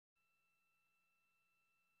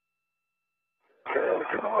Okay, let's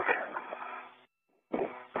take a look.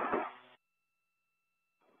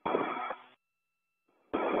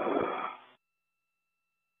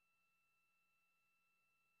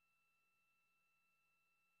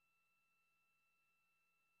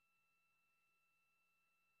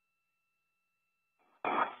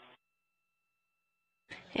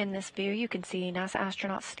 In this view, you can see NASA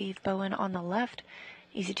astronaut Steve Bowen on the left,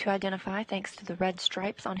 easy to identify thanks to the red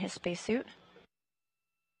stripes on his spacesuit.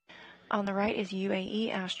 On the right is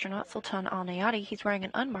UAE astronaut Sultan Al Nayati. He's wearing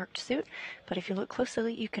an unmarked suit, but if you look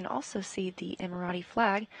closely, you can also see the Emirati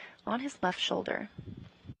flag on his left shoulder.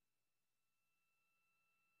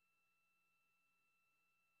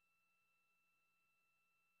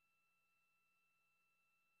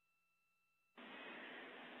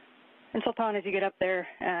 And Sultan, as you get up there,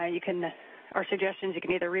 our suggestions, you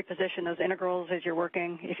can either reposition those integrals as you're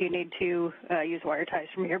working, if you need to use wire ties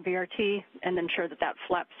from your BRT, and ensure that that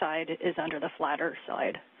flap side is under the flatter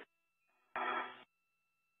side.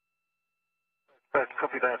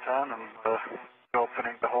 Copy that, Tom. I'm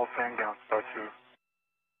opening the whole thing down, start to